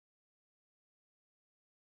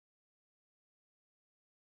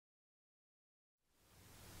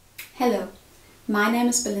Hello, my name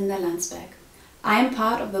is Belinda Landsberg. I am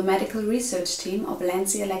part of the medical research team of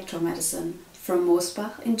LANCY Electromedicine from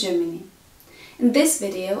Moosbach in Germany. In this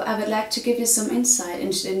video, I would like to give you some insight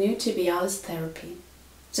into the new tibialis therapy.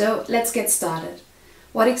 So let's get started.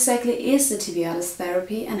 What exactly is the tibialis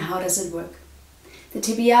therapy and how does it work? The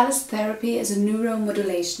tibialis therapy is a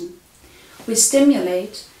neuromodulation. We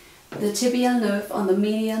stimulate the tibial nerve on the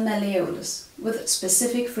medial malleolus with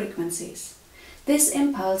specific frequencies. This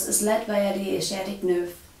impulse is led via the ischiatic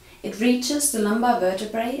nerve. It reaches the lumbar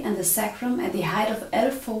vertebrae and the sacrum at the height of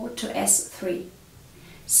L4 to S3.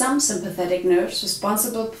 Some sympathetic nerves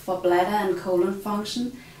responsible for bladder and colon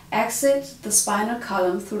function exit the spinal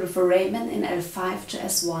column through the foramen in L5 to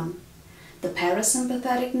S1. The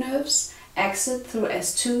parasympathetic nerves exit through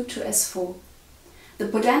S2 to S4. The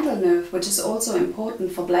pudendal nerve, which is also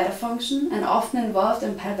important for bladder function and often involved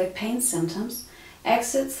in pelvic pain symptoms,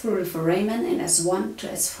 exits through the foramen in S1 to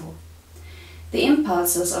S4. The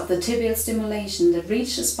impulses of the tibial stimulation that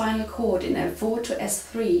reach the spinal cord in L4 to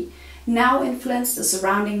S3 now influence the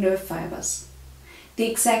surrounding nerve fibers.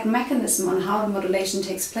 The exact mechanism on how the modulation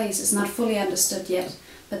takes place is not fully understood yet,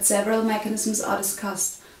 but several mechanisms are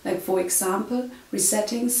discussed, like for example,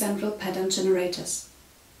 resetting central pattern generators.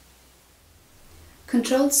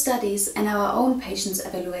 Controlled studies and our own patients'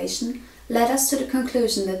 evaluation led us to the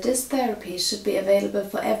conclusion that this therapy should be available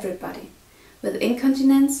for everybody, with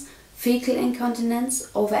incontinence, fecal incontinence,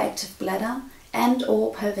 overactive bladder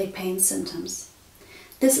and/or pelvic pain symptoms.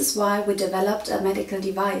 This is why we developed a medical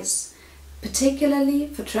device, particularly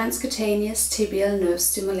for transcutaneous tibial nerve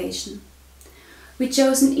stimulation. We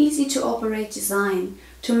chose an easy-to-operate design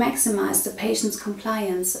to maximize the patient's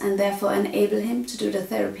compliance and therefore enable him to do the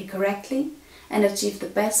therapy correctly and achieve the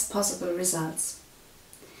best possible results.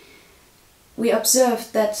 We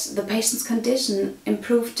observed that the patient's condition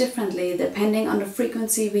improved differently depending on the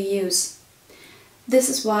frequency we use. This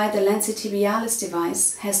is why the LANCY Tibialis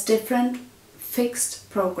device has different fixed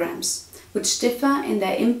programs, which differ in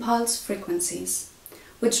their impulse frequencies.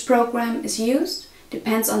 Which program is used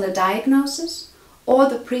depends on the diagnosis or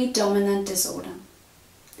the predominant disorder.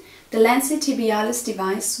 The LANCY Tibialis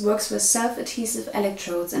device works with self-adhesive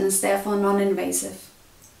electrodes and is therefore non-invasive.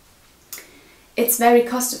 It's very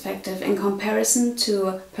cost-effective in comparison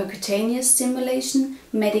to percutaneous stimulation,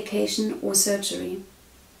 medication or surgery.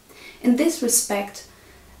 In this respect,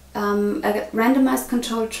 a randomized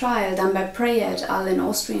controlled trial done by Preyer et al. In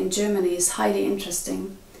Austria and Germany is highly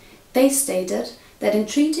interesting. They stated that in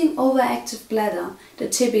treating overactive bladder, the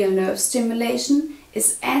tibial nerve stimulation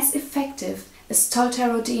is as effective as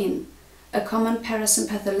tolterodine, a common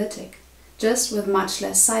parasympathetic, just with much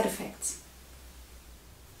less side effects.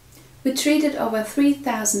 We treated over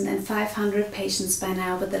 3,500 patients by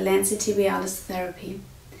now with the LANCY Tibialis therapy,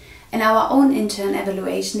 and our own intern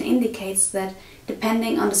evaluation indicates that,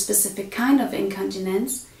 depending on the specific kind of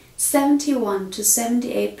incontinence, 71 to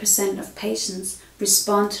 78% of patients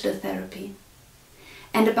respond to the therapy.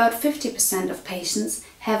 And about 50% of patients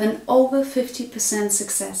have an over 50%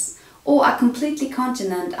 success or are completely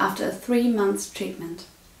continent after a 3-month treatment.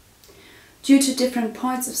 Due to different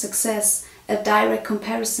points of success, a direct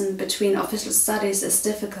comparison between official studies is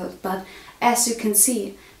difficult, but as you can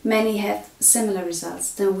see, many have similar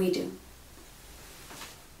results than we do.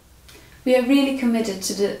 We are really committed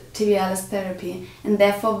to the tibialis therapy and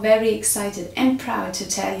therefore very excited and proud to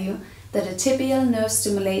tell you that the tibial nerve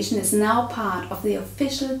stimulation is now part of the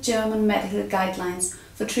official German medical guidelines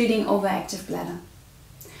for treating overactive bladder.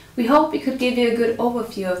 We hope we could give you a good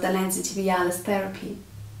overview of the LANCY Tibialis therapy.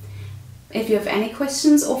 If you have any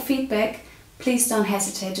questions or feedback, please don't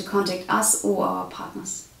hesitate to contact us or our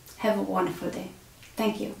partners. Have a wonderful day.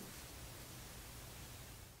 Thank you.